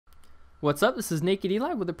What's up? This is Nak3d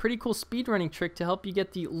Halo with a pretty cool speedrunning trick to help you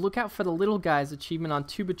get the Look Out for the Little Guys achievement on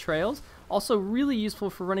Two Betrayals. Also really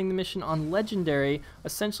useful for running the mission on Legendary.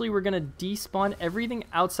 Essentially, we're going to despawn everything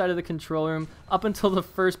outside of the control room up until the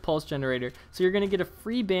first pulse generator. So you're going to get a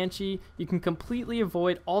free Banshee. You can completely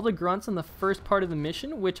avoid all the grunts in the first part of the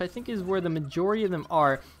mission, which I think is where the majority of them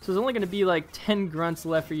are. So there's only going to be like 10 grunts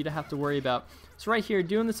left for you to have to worry about. So right here,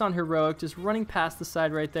 doing this on Heroic, just running past the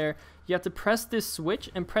side right there, you have to press this switch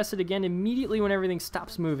and press it again immediately when everything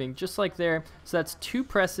stops moving, just like there. So that's 2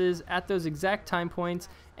 presses at those exact time points,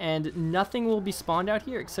 and nothing will be spawned out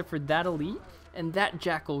here except for that elite and that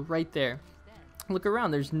jackal right there. Look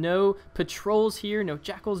around, there's no patrols here, no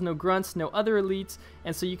jackals, no grunts, no other elites,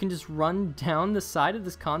 and so you can just run down the side of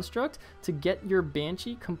this construct to get your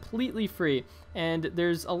Banshee completely free. And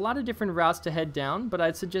there's a lot of different routes to head down, but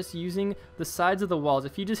I'd suggest using the sides of the walls.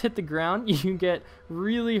 If you just hit the ground, you get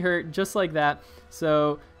really hurt just like that.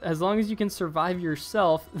 So as long as you can survive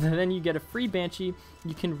yourself, then you get a free Banshee.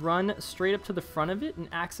 You can run straight up to the front of it and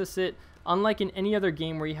access it, unlike in any other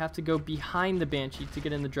game where you have to go behind the Banshee to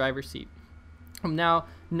get in the driver's seat. Now,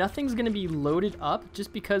 nothing's going to be loaded up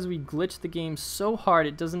just because we glitched the game so hard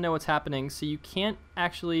it doesn't know what's happening, so you can't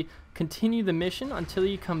actually continue the mission until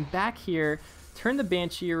you come back here, turn the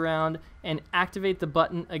Banshee around, and activate the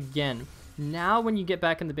button again. Now when you get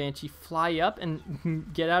back in the Banshee, fly up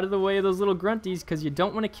and get out of the way of those little grunties because you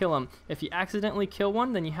don't want to kill them. If you accidentally kill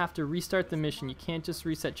one, then you have to restart the mission. You can't just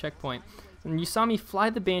reset checkpoint. And you saw me fly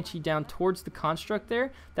the Banshee down towards the construct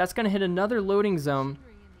there. That's going to hit another loading zone.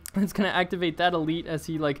 It's going to activate that elite as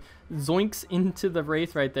he like zoinks into the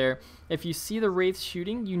Wraith right there. If you see the Wraith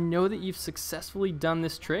shooting, you know that you've successfully done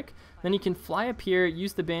this trick. Then you can fly up here,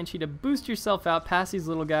 use the Banshee to boost yourself out past these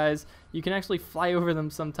little guys. You can actually fly over them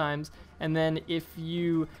sometimes. And then if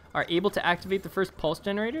you are able to activate the first pulse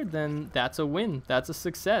generator, then that's a win. That's a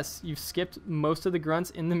success. You've skipped most of the grunts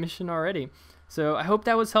in the mission already. So I hope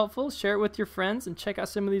that was helpful. Share it with your friends and check out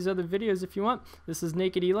some of these other videos if you want. This is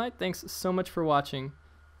Nak3d Halo. Thanks so much for watching.